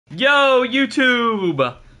Yo,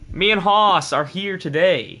 YouTube! Me and Haas are here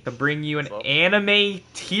today to bring you an What's up? anime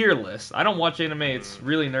tier list. I don't watch anime, it's Mm,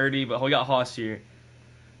 really nerdy, but we got Haas here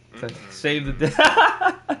to save the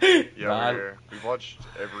mm. day. Yeah, we're Nah. here. We've watched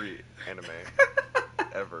every anime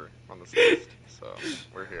ever on this list, so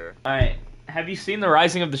we're here. Alright, have you seen The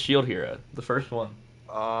Rising of the Shield Hero? The first one?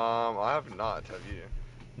 I have not. Have you?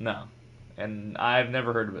 No. And I've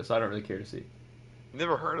never heard of it, so I don't really care to see.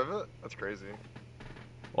 Never heard of it? That's crazy.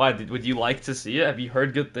 Why, would you like to see it? Have you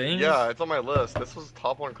heard good things? Yeah, it's on my list. This was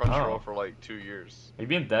top on Oh. Crunchyroll for like 2 years. Are you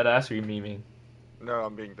being dead ass or are you memeing? No,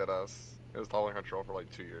 I'm being dead ass. It was top on Crunchyroll for like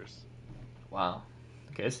 2 years. Wow.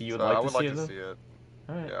 Okay, so you would So like I to would see like it to then? see it.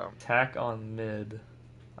 Alright. Yeah. Attack on mid.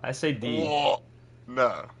 I say D. Whoa.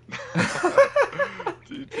 No.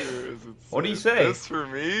 D tier is insane. What do you say? This for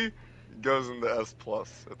me goes in the S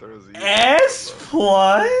plus if there was a S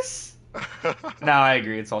plus? plus. No, I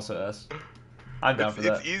agree. It's also S. I'm down for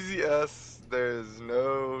that. It's easy S. There's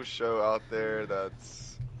no show out there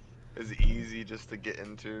that's as easy just to get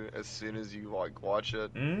into. As soon as you like watch it,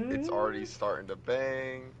 it's already starting to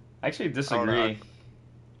bang. I actually I don't know. disagree.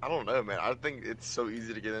 I don't know, man. I think it's so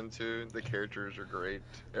easy to get into. The characters are great.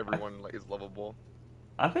 Everyone like is lovable.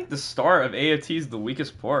 I think the start of AOT is the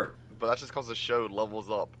weakest part. But that's just because the show levels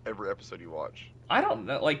up every episode you watch. I don't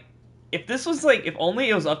know. Like, if this was like, if only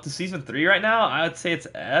it was up to season 3 right now, I would say it's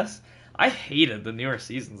S. I hated the newer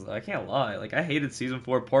seasons, though. I can't lie. Like, I hated season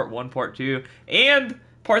 4, part 1, part 2, and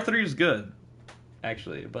part 3 was good,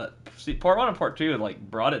 actually. But see, part 1 and part 2 like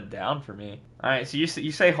brought it down for me. All right, so you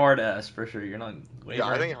say hard S for sure. You're not wavering. Yeah,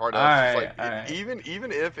 I think Hard All S is right, like all right.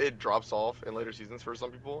 even if it drops off in later seasons for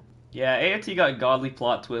some people. Yeah, AOT got godly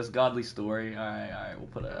plot twist, godly story. All right, we'll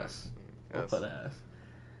put an S. We'll Yes. put an S.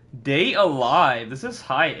 Date Alive. This is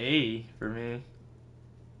high A for me.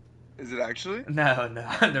 Is it actually? No,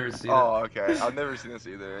 I've never seen Oh, okay. I've never seen this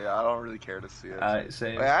either. Yeah, I don't really care to see it. it. Alright,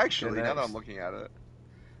 same. Wait, actually, Go now that next. I'm looking at it.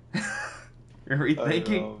 You're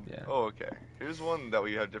rethinking? Yeah. Oh, okay. Here's one that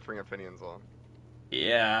we have differing opinions on.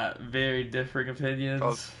 Yeah, very different Because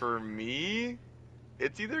opinions. for me,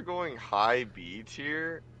 it's either going high B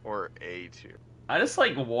tier or A tier. I just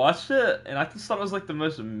like watched it and I just thought it was like the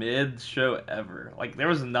most mid show ever. Like there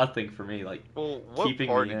was nothing for me. Like Well, what Keeping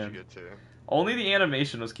part me did in. you get to? only the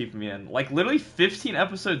animation was keeping me in. Like literally 15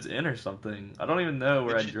 episodes in or something. I don't even know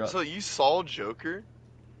where I dropped. So you saw Joker?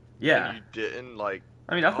 Yeah. And you didn't like.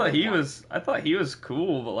 I mean, I thought Oh he my- was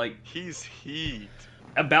cool, but like He's heat.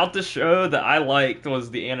 about the show that I liked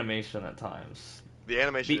was the animation at times. The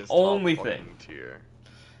animation The is only top thing. fucking tier.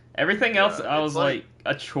 Everything else, Yeah, I it's was like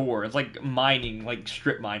a chore. It's like mining, like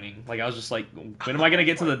strip mining. Like I was just like, when am I gonna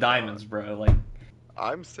get to Oh my the diamonds, bro? Like,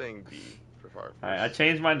 I'm saying B for Fire Force. alright, I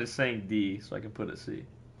changed mine to saying D so I can put it C.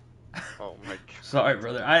 Oh my god. Sorry,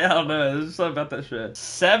 brother. I don't know. There's something about that show.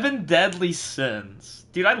 Seven Deadly Sins,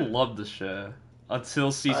 dude. I love the show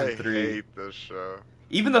until season I 3. hate this show.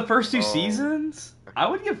 Even the first 2 Oh. seasons, I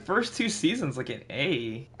would give first 2 seasons like an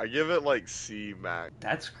A. I give it like C max.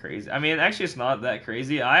 That's crazy. I mean, actually, it's not that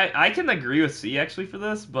crazy. I can agree with C actually for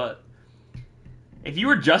this, but if you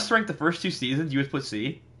were just to rank the first 2 seasons, you would put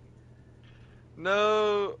C.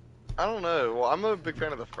 No, I don't know. Well, I'm a big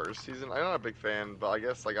fan of the first season. I'm not a big fan, but I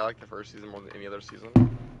guess like I like the first season more than any other season.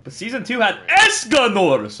 But season 2 had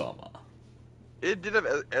Escanor-sama. It did have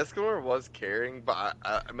Escanor was caring, but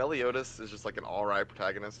Meliodas is just like an alright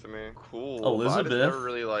protagonist to me. Cool. But I Elizabeth. just never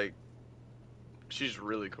really like. She's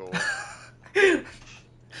really cool.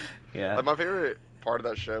 Yeah. Like my favorite part of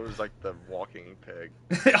that show is like the walking pig.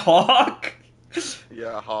 Hawk.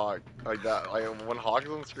 Yeah, Hawk. Like that. Like when Hawk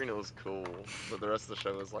was on the screen, it was cool, but the rest of the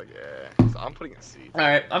show was like, eh. So I'm putting a C. All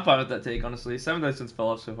right, I'm fine with that take. Honestly, Seven Deadly Sins fell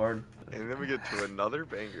off so hard. And then we get to another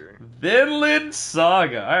banger. Vinland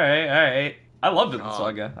Saga. All right. I love Vinland God.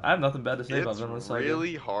 Saga. I have nothing bad to say about It's Vinland Saga.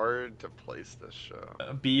 really hard to place this show.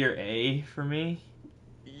 B or A for me.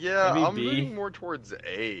 Yeah, Maybe I'm B. moving more towards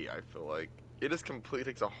A. I feel like it just completely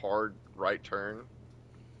takes a hard right turn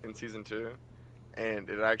in season 2, and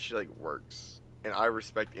it actually like works. And I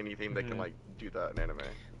respect anything that can Mhm. like do that in anime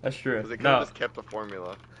That's true. because they could have No, just kept the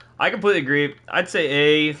formula. I completely agree. I'd say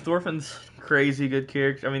A. Thorfinn's crazy good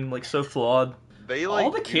character. I mean, like so flawed. They like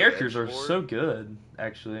All the do characters are edgelord. so good,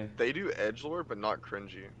 actually. They do edgelord, but not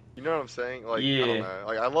cringy. You know what I'm saying? Like I Yeah. don't know.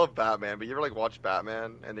 Like I love Batman, but you ever like watch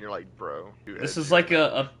Batman and then you're like, bro, you This edgy. is like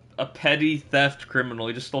a petty theft criminal.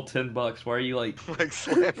 He just stole $10. Why are you like like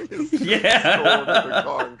slamming his Yeah. skull into the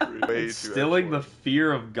concrete. Way too instilling the edgelord.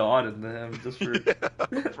 fear of God into him just for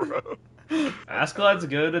Yeah, bro. Askeladd's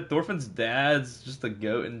good. Thorfinn's dad's just a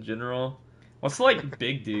goat in general. What's the like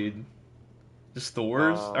big dude? Just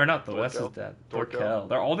Thor's or not Thor? That's his Thorkel. dad. Thorkel. Thorkel.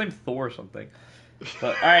 They're all named Thor or something.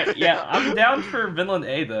 But alright, yeah, I'm down for Vinland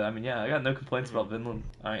A though. I mean, yeah, I got no complaints about Vinland.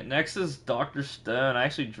 Alright, next is Dr. Stone. I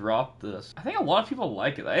actually dropped this. I think a lot of people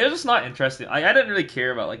like it. It was just not interesting. I didn't really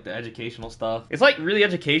care about like the educational stuff. It's like really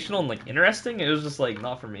educational and like interesting. It was just like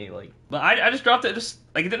not for me. Like, but I just dropped it. Just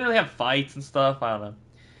like it didn't really have fights and stuff. I don't know.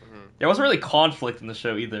 There wasn't really conflict in the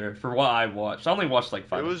show either, for what I watched. I only watched like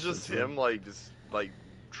 5 It was episodes, just him, like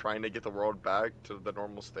trying to get the world back to the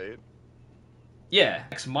normal state. Yeah.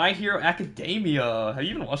 Next, My Hero Academia. Have you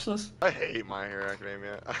even watched this? I hate My Hero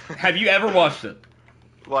Academia. Have you ever watched it?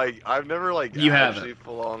 Like, I've never, like, You actually haven't.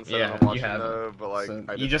 full on said Yeah, I'm you watching haven't. though, but, like, So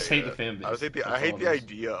I you just hate the it. fan base. I hate That's the all it is.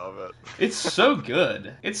 idea of it. It's so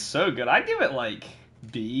good. It's so good. I'd give it like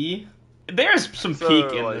B. There's some So,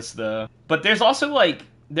 peak in like- this though. But there's also like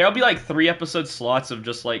there'll be like 3 episode slots of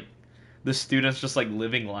just like the students just like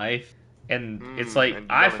living life. And it's like and you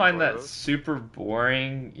I don't find enjoy that those? super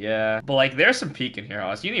boring. Yeah. But like there's some peak in here,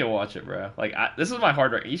 Oz. You need to watch it, bro. Like this is my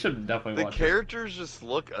hard You should definitely The watch characters just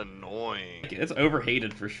look annoying. it. It's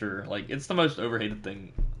overhated for sure. Like it's the most overhated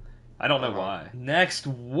thing. I don't know Uh-huh. why. Next,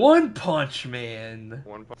 One Punch Man.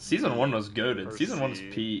 Season 1 was goated. Or Season 1 was C.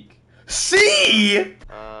 peak. C.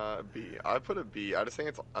 B. I put a B. I think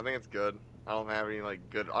it's good. I don't have any like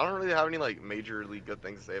good. I don't really have any like majorly good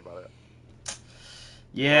things to say about it.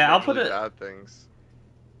 Yeah, Or I'll put majorly it. Bad things.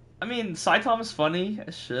 I mean, Saitama's funny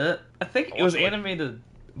as shit. I think it was Also, like- animated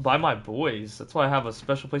by my boys. That's why I have a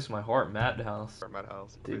special place in my heart, Madhouse. Or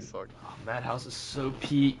Madhouse. Dude. They suck. Oh, Madhouse is so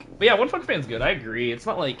peak. But yeah, One Punch Man's good. I agree. It's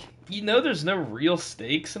not like there's no real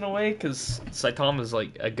stakes in a way because Saitama's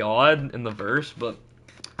like a god in the verse, but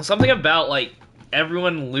something about like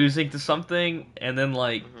everyone losing to something and then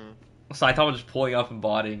like Saitama just pulling up and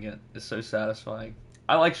embodying it is so satisfying.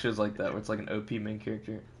 I like shows like that where it's like an OP main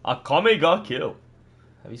character. Akame ga Kill.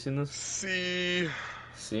 Have you seen this? C.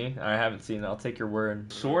 See? I haven't seen it. I'll take your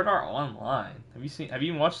word. Sword Art Online. Have you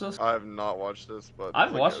even watched this? I have not watched this, but I've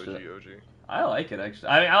it's, like, watched OG, it. OG. I like it actually.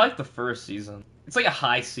 I mean, I like the first season. It's like a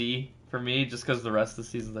high C for me just because the rest of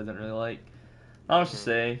the seasons I didn't really like. Not much to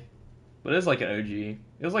say, but it's like an OG.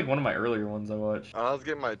 It was like one of my earlier ones I watched. I was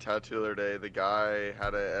getting my tattoo the other day. The guy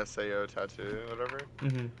had a SAO tattoo, whatever.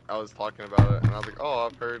 Hmm. I was talking about it, and I was like, "Oh,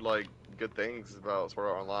 I've heard like good things about Sword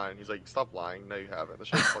Art Online." He's like, "Stop lying. No, you haven't. The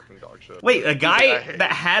shit's fucking dog shit." Wait, a He's guy like, "I hate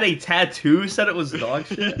that had a tattoo said it was dog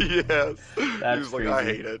shit? yes. He That's was like, "I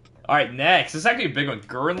crazy. hate it." Alright, next. This is actually a big one.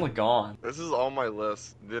 Gurren Lagann. This is on my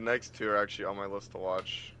list. The next two are actually on my list to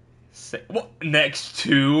watch. What? Next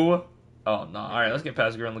two? Oh, no. Alright, let's get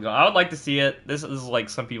past Gurren Lagann. I would like to see it. This is like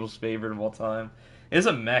some people's favorite of all time. It is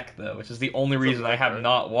a mech, though, which is the only It's a reason I mech, have right?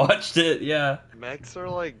 not watched it. Yeah. Mechs are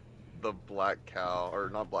like the black cow, or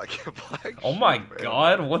not black cow, black. Oh my sheep, man.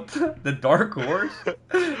 god, what the Dark Horse?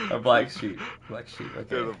 Or Black Sheep. Black Sheep,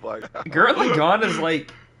 okay. Yeah, the black cow. Gurren Lagann is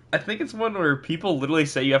like, I think it's one where people literally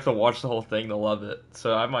say you have to watch the whole thing to love it.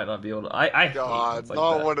 So I might not be able to. I hate God, ones like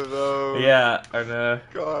not that. one of those. Yeah, I know.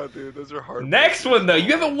 God, dude, those are hard. Next one though,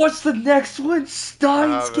 you haven't watched the next one,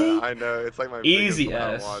 Steins I Gate. I know, it's like my Easy biggest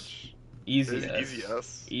one S. to watch. Easy Is it S. Easy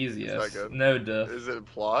S? Easy Is that S. good? No diff. Is it a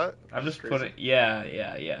plot? I'm just Crazy. putting,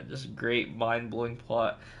 yeah, just great mind blowing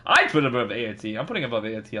plot. I put it above AOT. I'm putting above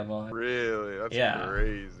AOT on mine. Really? That's Yeah.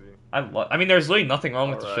 crazy. I mean, there's really nothing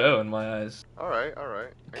wrong with the Alright. show in my eyes. All right. I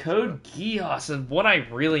can see Code Geass is what I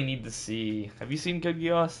really need to see. Have you seen Code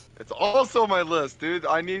Geass? that. It's also on my list, dude.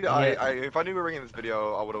 I need. Yeah. If I knew we were making this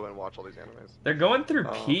video, I would have went and watched all these animes. They're going through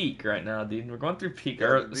Oh. peak right now, dude. We're going through peak, Yeah,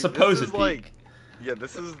 or this supposed is peak. like- Yeah,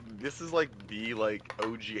 this is like the like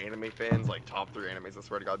OG anime fans like top 3 animes. I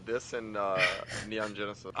swear to God, this and Neon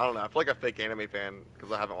Genesis. I don't know. I feel like a fake anime fan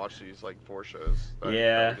because I haven't watched these like 4 shows. Yeah.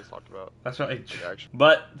 that we just talked about. That's right. Like, actually.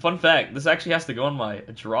 But fun fact, this actually has to go on my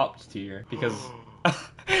dropped tier because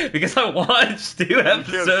because I watched 2 You can't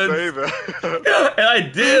say episodes that. and I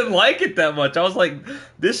didn't like it that much. I was like,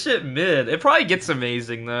 this shit mid. It probably gets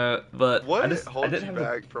amazing though, but What I just I holds didn't you have the-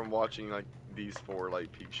 back from watching like these 4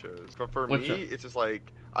 like peak shows? But for Which me, one? it's just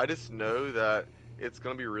like I just know that it's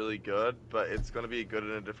gonna be really good, but it's gonna be good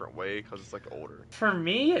in a different way because it's like older. For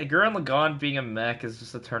me, Gurren Lagann being a mech is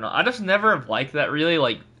just a turn on. I just never have liked that really.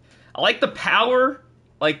 Like, I like the power.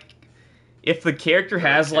 Like, if the character The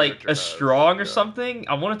has like character a has, strong or yeah. something,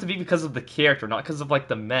 I want it to be because of the character, not because of like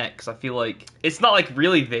the mech. 'Cause I feel like it's not like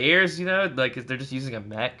really theirs, you know. Like they're just using a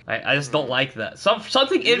mech. I just don't Mhm. like that.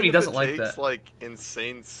 Something in Even me if doesn't it like takes, that. like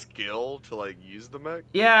insane skill to like use the mech.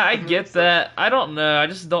 Yeah, I Mhm, get so- that. I don't know. I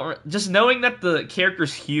just don't. Just knowing that the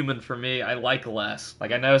character's human for me, I like less.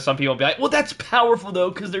 Like I know some people be like, "Well, that's powerful though,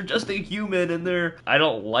 because they're just a human and they're." I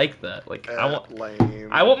don't like that. Like I want. Lame.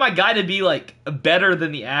 I want my guy to be like better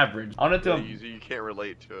than the average. I want it to to you can't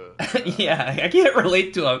relate to it. Yeah, I can't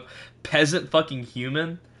relate to a peasant fucking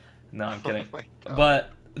human. No, I'm kidding. Oh my God.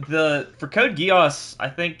 But for Code Geass, I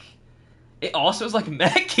think it also is like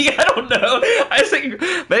mechy. I don't know. I just think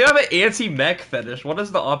maybe I have an anti-mech fetish. What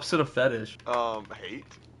is the opposite of fetish? Hate.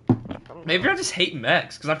 I don't Maybe know. I just hate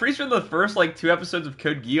mechs because I'm pretty sure the first like 2 episodes of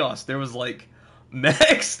Code Geass there was like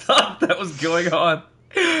mech stuff that was going on.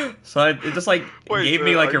 So it just like Wait, gave so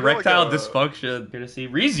me like are you erectile like a- dysfunction. Here to see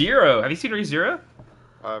ReZero. Have you seen ReZero?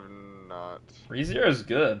 I've not. ReZero is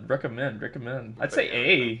good. Recommend. I'd say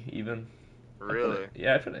A even. Really?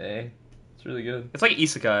 Yeah, I put an A. It's really good. It's like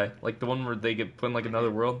Isekai, like the one where they get put in like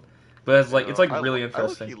another world, but it's like really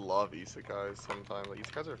interesting. I love isekais sometimes. Like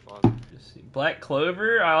isekais are fun. Just see. Black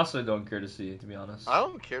Clover, I also don't care to see, to be honest. I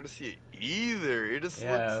don't care to see it either. It just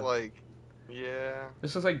Yeah. looks like, yeah.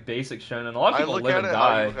 This is like basic shonen. A lot of I people look live at and it how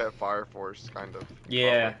you die. look at Fire Force, kind of.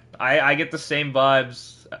 Yeah, I get the same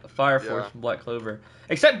vibes. Fire Force Yeah. from Black Clover,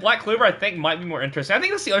 except Black Clover I think might be more interesting. I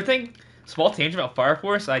think that's the other thing. Small tangent about Fire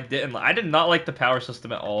Force. I did not like the power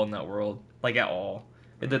system at all in that world, like at all.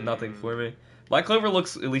 It did nothing for me. Black Clover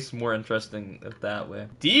looks at least more interesting that way.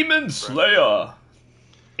 Demon Slayer,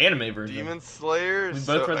 anime version. Demon Slayer. We both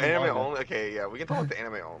So, read the anime manga. only. Okay, yeah, we can talk about the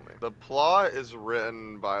anime only. The plot is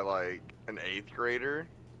written by like an 8th grader,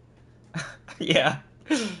 Yeah.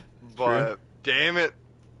 but damn it,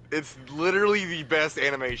 it's literally the best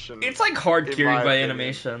animation. It's like hard In carried my by opinion.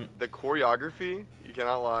 animation. The choreography, you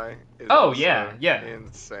cannot lie. Is Oh, also yeah.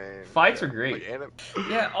 insane. Fights Yeah, are great. Like,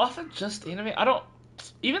 Yeah, often just anime. I don't.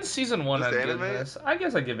 Even season 1 Just had anime? goodness. I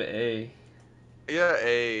guess I give it A. yeah,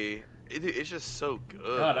 it's just so good.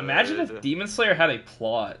 God, imagine if Demon Slayer had a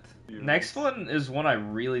plot. Dude. Next one is one I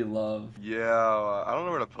really love. Yeah, I don't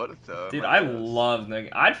know where to put it though. Dude, my I goodness. love Nigga.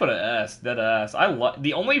 I'd put an S, dead ass. I love.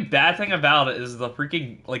 The only bad thing about it is the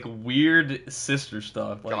freaking like weird sister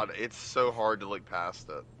stuff. Like, God, it's so hard to look past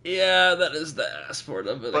it. yeah, that is the ass part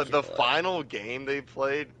of it. I But the can't lie. final game they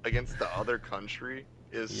played against the other country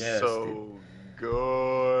is Yes, so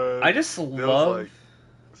good. I just It was love. like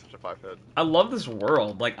such a 5-head. I love this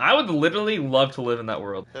world. Like, I would literally love to live in that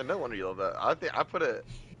world. Yeah, no wonder you love that. I think I put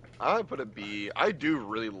a B. I do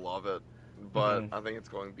really love it, but Mhm. I think it's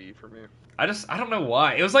going B for me. I don't know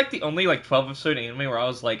why. It was like the only like 12 episode anime where I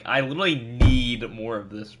was like, I literally need more of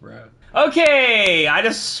this, bro. Okay, I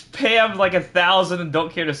just spammed like 1,000 and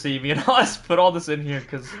don't care to see me, and I'll just put all this in here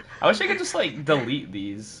because I wish I could just like delete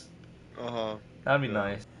these. Uh-huh. That'd be Yeah.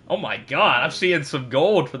 nice. Oh my god, I'm seeing some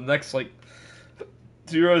gold for the next like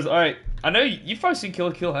 2 rows. All right, I know you've probably seen Kill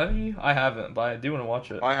la Kill, haven't you? I haven't, but I do want to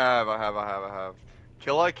watch it. I have.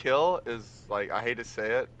 Kill la Kill is like, I hate to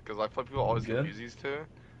say it because I feel like people always Good. confuse these two,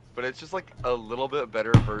 but it's just like a little bit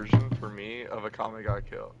better version for me of a Kame ga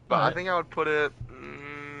Kill. But I Alright. think I would put it.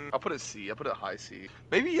 I'll put it C. I'll put it high C.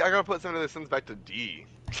 Maybe I gotta put some of the sins back to D.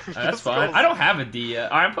 That's Just fine. because- I don't have a D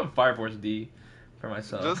yet. I'm putting Fire Force D for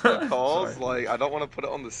myself. Just because, Sorry. like, I don't want to put it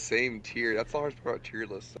on the same tier. That's the hardest part about tier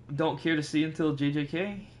list. Don't care to see until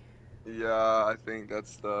JJK. Yeah, I think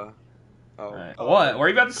that's the. Oh. Alright. What? Were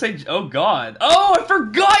you about to say? Oh God! Oh, I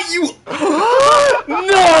forgot you.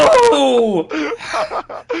 No.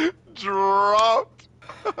 Dropped.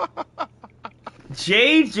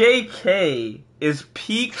 JJK is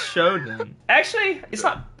peak shonen. Actually, it's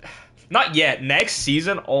not yet. Next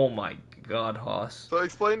season. Oh my God, Hoss. So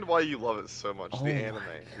explain why you love it so much. Oh The my anime.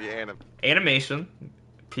 The anime. Animation,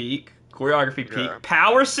 peak. Choreography, peak. Yeah.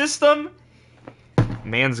 Power system.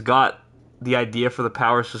 Man's got the idea for the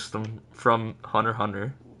power system from Hunter x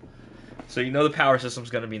Hunter. So you know the power system's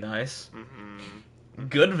gonna be nice. Mm-hmm.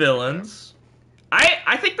 Good villains.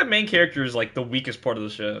 I think the main character is like the weakest part of the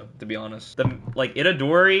show, to be honest. The like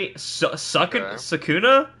Itadori,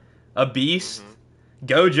 Sukuna, a beast.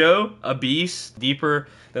 Gojo, a beast. Deeper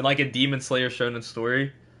than like a Demon Slayer shonen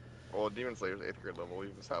story. Well, Demon Slayer's 8th grade level.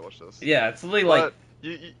 We've established this. Yeah, it's literally like But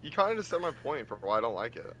you kind of just said my point for why I don't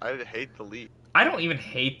like it. I hate the lead. I don't even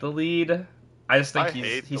hate the lead. I just think I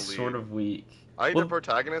hate he's the sort lead. of weak. I think Well- the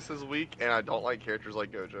protagonist is weak, and I don't like characters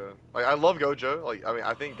like Gojo. Like, I love Gojo. Like, I mean,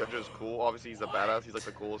 I think Gojo's cool. Obviously, he's a badass. He's like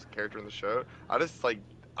the coolest character in the show. I'm just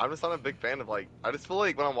not a big fan of like. I just feel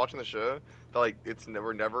like when I'm watching the show, that like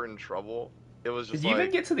we're never in trouble. It was just Did you like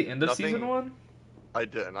even get to the end of nothing- season 1? I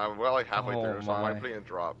didn't. I went like halfway Oh through, so I my. might put it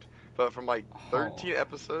dropped. But from like 13 Oh.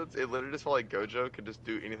 episodes, it literally just felt like Gojo could just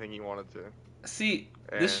do anything he wanted to. See,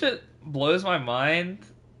 And this shit blows my mind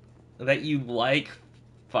that you like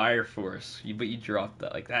Fire Force, but you dropped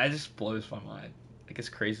that. Like that just blows my mind. Like, it's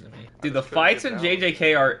crazy to me. I Dude, the just couldn't fights get in down.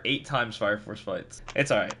 JJK are 8 times Fire Force fights. It's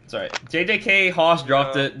alright. It's alright. JJK, Haas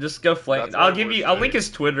dropped Yeah. it. Just go flame. That's I'll my give worst you. I'll link take. his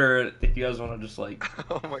Twitter if you guys want to just, like,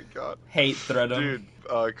 Oh my god. hate thread him.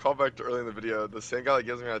 Dude, call back to early in the video. The same guy that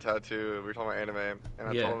gives me a tattoo, we were talking about anime, and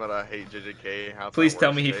I Yeah. told him that I hate JJK. How it's Please my tell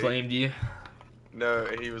worst me he take. flamed you. No,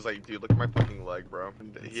 and he was like, dude, look at my fucking leg, bro.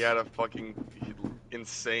 And he had a fucking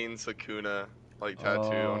insane Sukuna, like, tattoo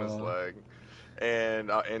on his Oh. leg. And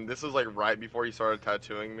this was like right before he started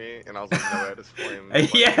tattooing me, and I was like, no, I just flame.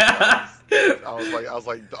 Yeah. I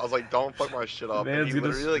was like, don't fuck my shit up. Man's And he gonna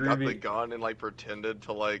literally like got screw the me. gun and like pretended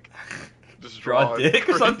to like just Draw a draw dick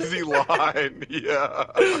or something? crazy line.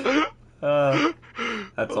 Yeah.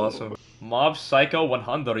 That's Oh. awesome. Mob Psycho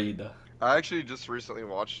 100. I actually just recently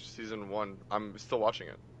watched season 1. I'm still watching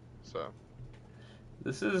it. So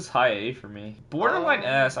This is high A for me. Borderline Um,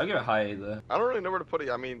 S. I'll give it high A though. I don't really know where to put it.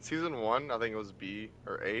 I mean, season 1, I think it was B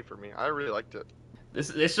or A for me. I really liked it.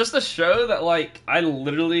 It's just a show that like I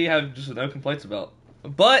literally have just no complaints about.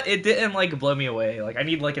 But it didn't like blow me away. Like I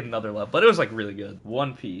need like another level. But it was like really good.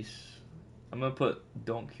 One Piece. I'm gonna put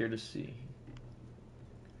Don't Care to See.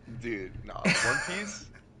 Dude, nah, One Piece.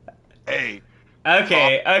 A.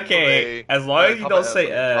 Okay, Top okay. of A. As long as you Top don't of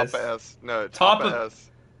say S. Top of S. No, Top top, of of- S.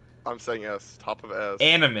 I'm saying S. Top of S.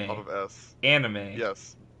 Anime. Top of S. Anime.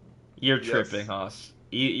 Yes. You're Yes. tripping, Haas.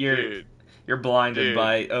 You're Dude. you're blinded Dude.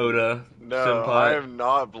 by Oda. No, Senpai. I am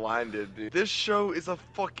not blinded, dude. This show is a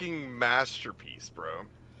fucking masterpiece, bro.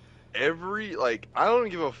 I don't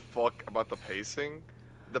give a fuck about the pacing.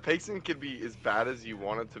 The pacing could be as bad as you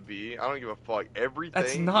want it to be. I don't give a fuck. Everything.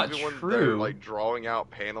 That's not even when true. they're like drawing out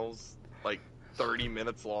panels, like 30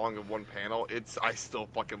 minutes long of one panel, I still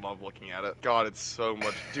fucking love looking at it. God, it's so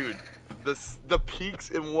much, dude. The peaks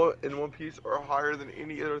in One Piece are higher than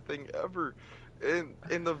any other thing ever.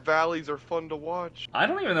 And the valleys are fun to watch. I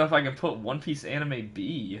don't even know if I can put One Piece anime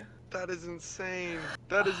B. That is insane.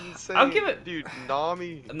 That is insane. I'll give it- dude.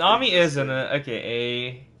 Nami. Nami is in it. Okay,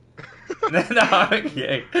 A. No,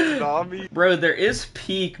 okay. Nami. Bro, there is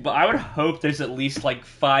peak, but I would hope there's at least like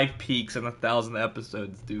 5 peaks in 1,000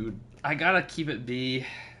 episodes, dude. I gotta keep it B.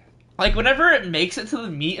 Like, whenever it makes it to the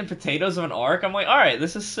meat and potatoes of an arc, I'm like, alright,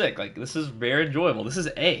 this is sick. Like, this is very enjoyable. This is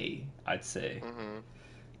A, I'd say. Mm-hmm.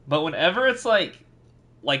 But whenever it's like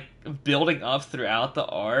building up throughout the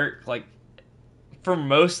arc, like for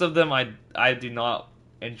most of them, I do not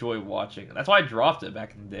enjoy watching. That's why I dropped it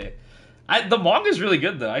back in the day. The manga's really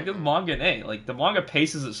good though. I did the manga in A. Like the manga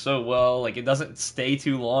paces it so well. Like it doesn't stay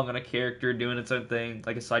too long on a character doing its own thing,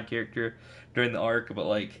 like a side character during the arc. But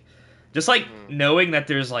like, just like knowing that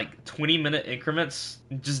there's like 20-minute increments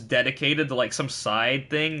just dedicated to like some side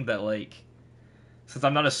thing that like, since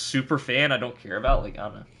I'm not a super fan, I don't care about. Like I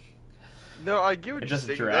don't know. No, I get what It you're just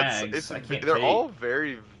saying. drags. I can't They're take. all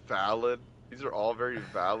very valid. These are all very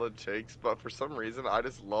valid takes, but for some reason, I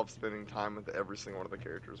just love spending time with every single one of the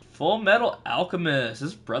characters. Full Metal Alchemist.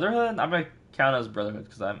 Is this Brotherhood? I'm gonna count it as Brotherhood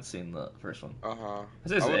because I haven't seen the first one. Uh-huh.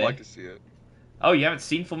 This is I would A. like to see it. Oh, you haven't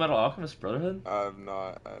seen Full Metal Alchemist Brotherhood? I have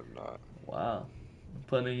not. Wow. I'm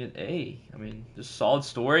putting it A. I mean, just solid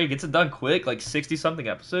story. Gets it done quick, like 60-something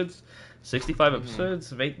episodes. 65 episodes.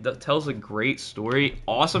 That tells a great story.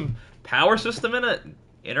 Awesome power system in it.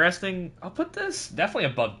 Interesting. I'll put this definitely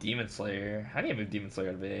above Demon Slayer. How do you move Demon Slayer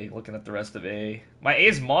out of A? Looking at the rest of A. My A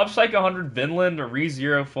is Mob Psycho 100, Vinland,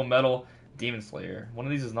 ReZero, Full Metal, Demon Slayer. One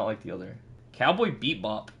of these is not like the other. Cowboy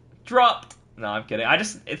Bebop. Dropped. No, I'm kidding.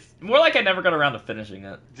 It's more like I never got around to finishing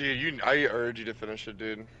it. Dude, I urge you to finish it,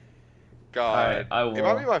 dude. God. Alright, I will. It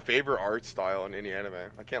might be my favorite art style in any anime.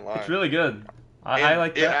 I can't lie. It's really good. I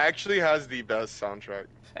like It that. actually has the best soundtrack.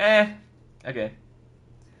 Okay.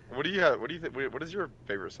 What do you have? What do you think? What is your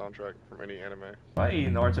favorite soundtrack from any anime? Probably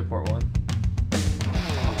Naruto Part 1.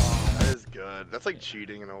 That is good. That's like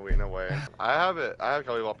cheating in a way. I have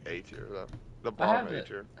Cowboy Bebop A tier though. The bottom have A it.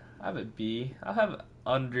 tier. I have it B. I'll have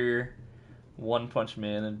under One Punch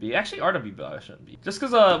Man and B. Actually, RW, but I shouldn't be. Just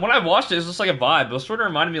because when I watched it, it was just like a vibe. It was sort of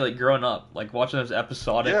reminded me like growing up, like watching those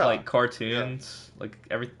episodic Yeah. like cartoons, like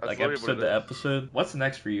like literally what episode it to is. episode. What's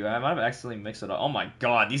next for you? I might have accidentally mixed it up. Oh my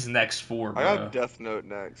god, these next 4, bro. I got Death Note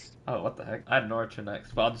next. Oh, what the heck? I had Naruto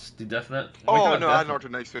next, but I'll just do Death Note. We Oh talk no, about I had Death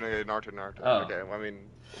Note. Naruto next. Okay, Naruto. Oh. Okay, well, I mean,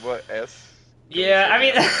 what S? Yeah, I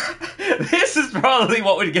mean, this is probably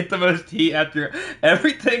what would get the most heat after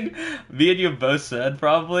everything me and you both said.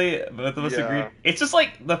 Probably both of us Yeah. agree. It's just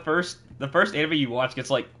like the first anime you watch gets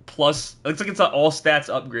like plus. It looks like it's an all stats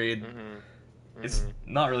upgrade. It's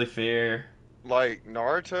not really fair. Like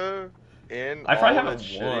Naruto in I probably all haven't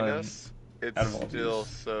its won shittiness, out it's of all still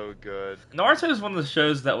these. so good. Naruto is one of the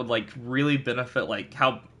shows that would like really benefit like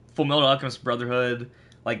how Fullmetal Alchemist Brotherhood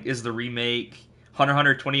like is the remake. Hunter x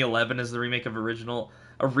Hunter 2011 is the remake of original.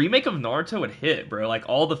 A remake of Naruto would hit, bro. Like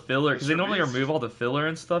all the filler, because they normally Beast. remove all the filler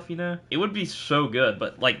and stuff. You know, it would be so good.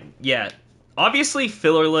 But like, yeah, obviously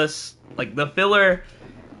fillerless. Like the filler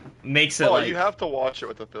makes it like you have to watch it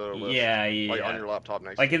with the filler list. yeah, Like on yeah. your laptop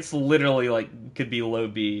next. Like it's literally like could be low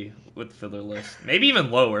B with filler list, maybe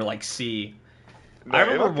even lower, like C. No, I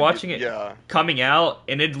remember watching it Yeah. coming out,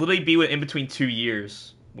 and it'd literally be in between 2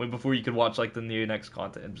 years when before you could watch like the new next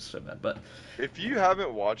content. It's just so bad, but If you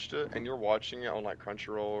haven't watched it and you're watching it on like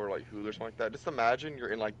Crunchyroll or like Hulu or something like that, just imagine you're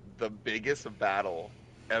in like the biggest battle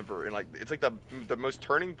ever, and like it's like the most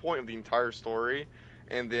turning point of the entire story,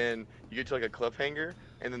 and then you get to like a cliffhanger,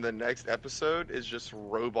 and then the next episode is just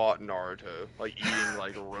robot Naruto like eating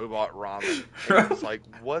like robot ramen. And it's like,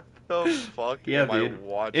 what the fuck Yeah, am I dude.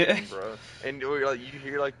 watching, It- bro? And like you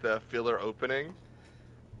hear like the filler opening.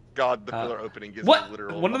 God, the filler opening gives me what?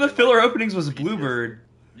 literal. One of the fucking, filler like, openings was PTSD. Bluebird.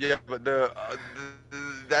 Yeah, but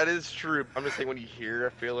that is true. I'm just saying when you hear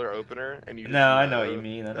a filler opener and you just No, I know what you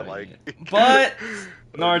mean. I know that, what you like, mean. But that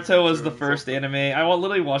Naruto was you're the doing first something. anime. I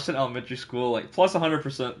literally watched it in elementary school, like plus 100%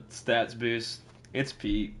 stats boost. It's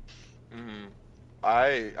peak. Mhm.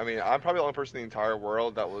 I mean, I'm probably the only person in the entire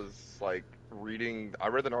world that was like reading. I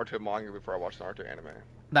read the Naruto manga before I watched the Naruto anime.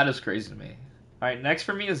 That is crazy to me. All right, next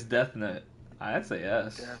for me is Death Note. I'd say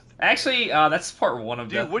yes. Death Actually, that's part one of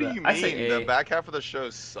Dude, Death what do Note. you I say mean? A. The back half of the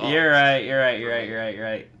show sucks. You're right. You're right. for You're right. me. You're right. You're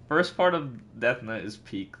right. First part of Death Note is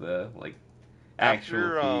peak though, like actual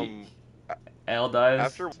After peak. L dies.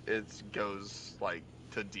 after it goes like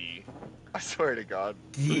to D. I swear to God.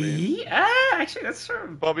 for me. D? Ah, actually, that's sort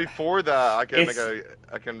of. But before that, I can It's-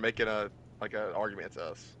 make it a like an argument. It's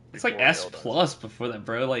S. It's like before S L does. plus before that,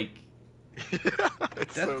 bro. Like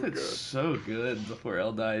It's Death so Note's good. so good before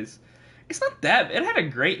L dies. It's not that. It had a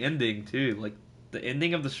great ending too. Like the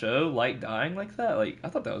ending of the show, Light dying like that. Like I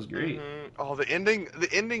thought that was great. Mhm. Oh, the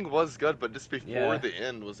ending was good, but just before Yeah. the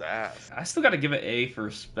end was ass. I still got to give it A for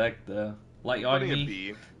respect though. Light I'm putting a Yagami,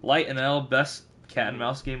 B. Light and L, best cat and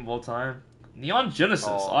mouse game of all time. Neon Genesis.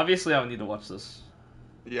 Oh. Obviously, I would need to watch this.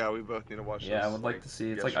 Yeah, we both need to watch Yeah, this. I would like to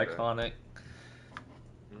see. It's like yesterday. iconic.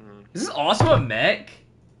 Mhm. Is this also a mech?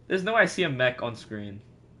 There's no way I see a mech on screen.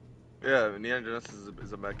 Yeah, Neon Genesis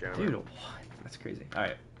is a mech anime. Dude, what? That's crazy. All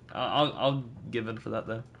right, I'll give in for that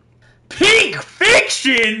though. Peak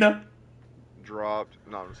Fiction. Dropped.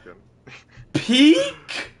 No, I'm just kidding.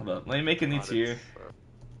 Peak. Hold up, let me make a new God, tier. it's,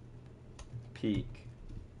 Peak.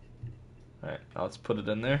 All right, now let's put it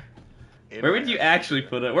in there. Where would you actually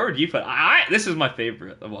put it? Where would you put it? This is my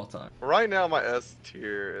favorite of all time. Right now, my S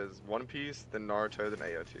tier is One Piece, then Naruto, then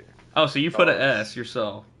AOT. Oh, so you put an Oh. S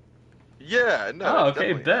yourself. Yeah, no. Oh, it's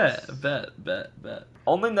okay, definitely bet, S. bet.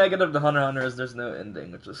 Only negative to Hunter x Hunter is there's no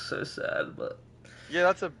ending, which is so sad, but Yeah,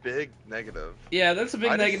 that's a big negative. yeah, that's a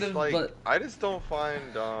big I just, negative, like, but I just don't find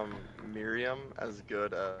Miriam as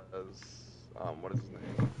good as what is his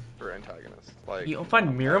name for antagonist. Like you don't find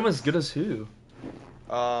Miram as good as who?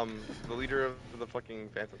 the leader of the fucking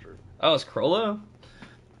Phantom Troop. Oh, it's Crollo?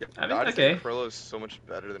 I mean, just okay. think Krilllo is so much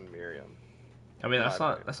better than Miriam. I mean, My that's not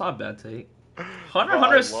opinion. that's not a bad take. But Hunter x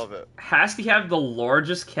Hunter I love it. has to have the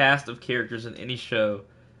largest cast of characters in any show,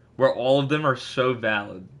 where all of them are so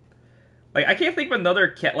valid. Like I can't think of another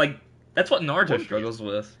cat. Like that's what One Naruto Piece. struggles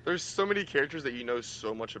with. There's so many characters that you know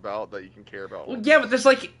so much about that you can care about. Well, yeah, but there's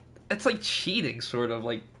like it's like cheating, sort of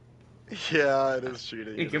like. Yeah, it is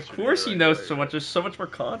cheating. Like, It is of cheating, course you're you right, know right, so right. much. There's so much more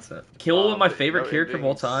content. Kill my But favorite no character of all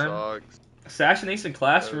ending time. sucks. Assassination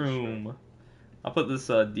Classroom. I'll put this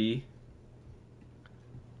D.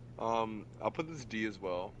 I'll put this D as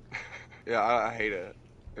well. Yeah, I hate it.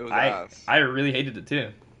 It was I ass. I really hated it too.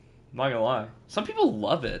 I'm not gonna lie. Some people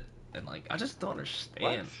love it, and like I just don't understand.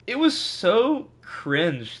 What? It was so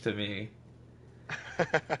cringe to me.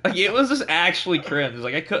 Like it was just actually cringe.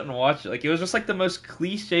 Like I couldn't watch it. Like it was just like the most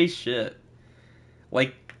cliche shit.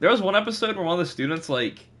 Like there was one episode where one of the students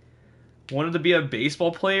like wanted to be a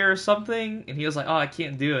baseball player or something, and he was like, "Oh, I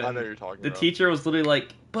can't do it." I know what you're talking The about. teacher was literally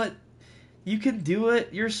like, "But you can do it.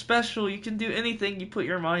 You're special. You can do anything you put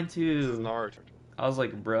your mind This is to." Naruto. I was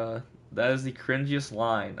like, "Bruh, that is the cringiest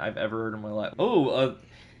line I've ever heard in my life." Oh,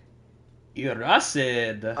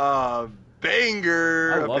 Iracid.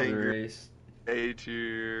 Banger. I a love the banger. race. A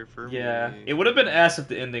tier for Yeah, me. it would have been S if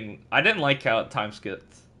the ending. I didn't like how it time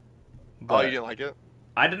skipped. Oh, But you didn't like it?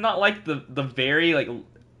 I did not like the very like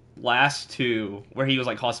last two where he was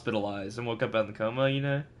like hospitalized and woke up out in the coma. You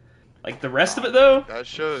know, like the rest of it though. That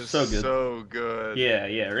show is So good. so good. Yeah,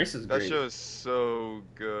 race is That great. show is so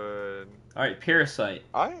good. All right, Parasite.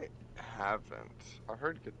 I haven't. I've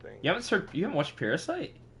heard good things. You haven't watched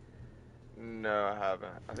Parasite? No, I haven't.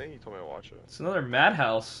 I think you told me to watch it. It's another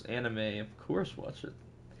Madhouse anime. Of course, watch it.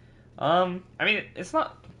 I mean, it's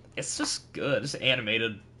not. It's just good. Just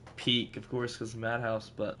animated peak, of course, because Madhouse.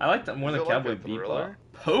 But I like that more Is than it like Cowboy a Bebop. thriller?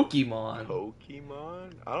 Pokemon.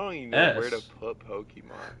 Pokemon? I don't even know S. where to put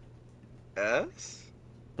Pokemon. S?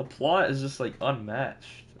 The plot is just like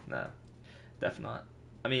unmatched. No, definitely not.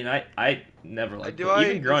 I mean, I never liked Do it. I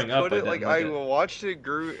Even growing just up, put I it didn't like like I it. watched it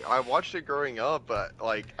I watched it growing up, but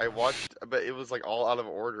but it was like all out of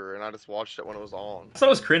order, and I just watched it when it was on. I thought it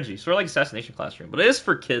was cringy, sort of like Assassination Classroom, but it is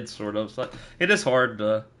for kids, sort of. So it is hard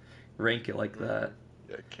to rank it like that.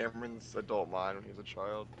 Yeah, Cameron's adult mind when he was a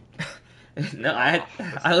child. No,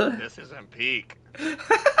 This isn't peak.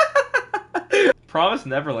 Promise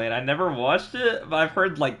Neverland. I never watched it, but I've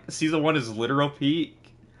heard like season 1 is literal peak.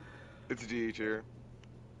 It's D tier.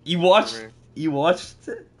 You for watched? me. You watched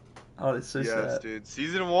it? Oh, it's so Yes, sad. dude.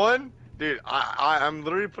 Season 1, dude. I'm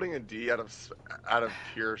literally putting a D out of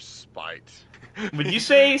pure spite. Would you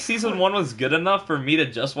say season 1 was good enough for me to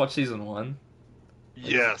just watch season 1?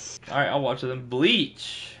 Yes. All right, I'll watch it then.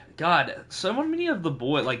 Bleach. God, so many of the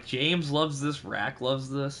like James loves this, Rack loves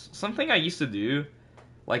this. Something I used to do,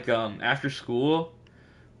 like after school,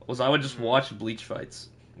 was I would just watch Bleach fights.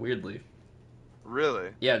 Weirdly. Really?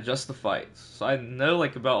 Yeah, just the fights. So I know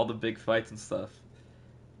like about all the big fights and stuff,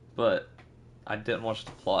 but I didn't watch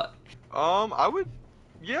the plot. I would.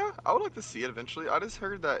 Yeah, I would like to see it eventually. I just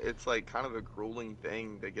heard that it's like kind of a grueling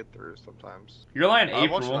thing to get through sometimes. Your Lie in I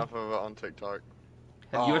watched April. enough of it on TikTok.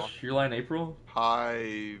 Have you watched Your Lie in April?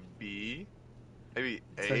 High B, maybe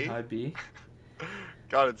It said A. High B.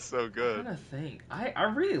 God, it's so I'm good. trying to think. I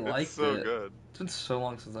really liked It's so it. good. It's been so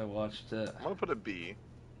long since I watched it. I'm gonna put a B.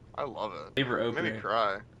 I love it. Favorite It made me opening.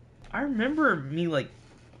 cry. I remember me like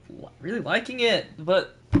really liking it,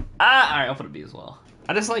 but alright, I'll put a B as well.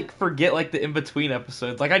 I just like forget like the in between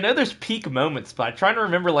episodes. Like I know there's peak moments, but I try to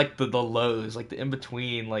remember like the lows, like the in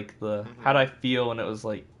between, like the how do I feel when it was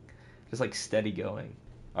like just like steady going.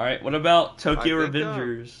 All right, what about Tokyo I think,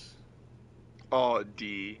 Revengers? Oh,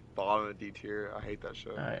 D. Bottom of D tier. I hate that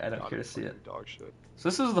show. All right, I don't God, care to it's see fucking it. Dog shit. So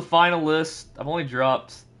this is the final list. I've only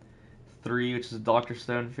dropped 3, which is Doctor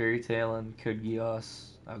Stone, Fairy Tail, and Code Geass.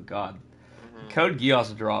 Oh God, Code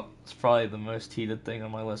Geass drop is probably the most heated thing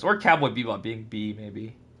on my list, or Cowboy Bebop being B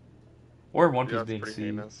maybe, or One Piece Yeah, it's being pretty C.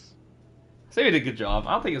 heinous. I say we did a good job.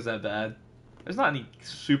 I don't think it was that bad. There's not any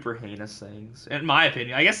super heinous things, in my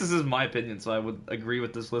opinion. I guess this is my opinion, so I would agree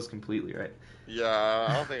with this list completely, right? Yeah,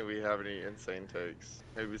 I don't think we have any insane takes.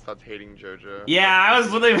 Maybe we stopped hating JoJo. Yeah, I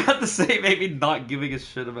was literally about to say maybe not giving a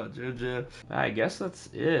shit about JoJo. I guess that's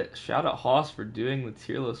it. Shout out Haas for doing the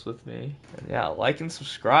tier list with me. And yeah, like and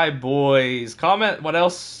subscribe, boys. Comment what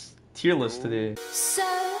else tier list to do. So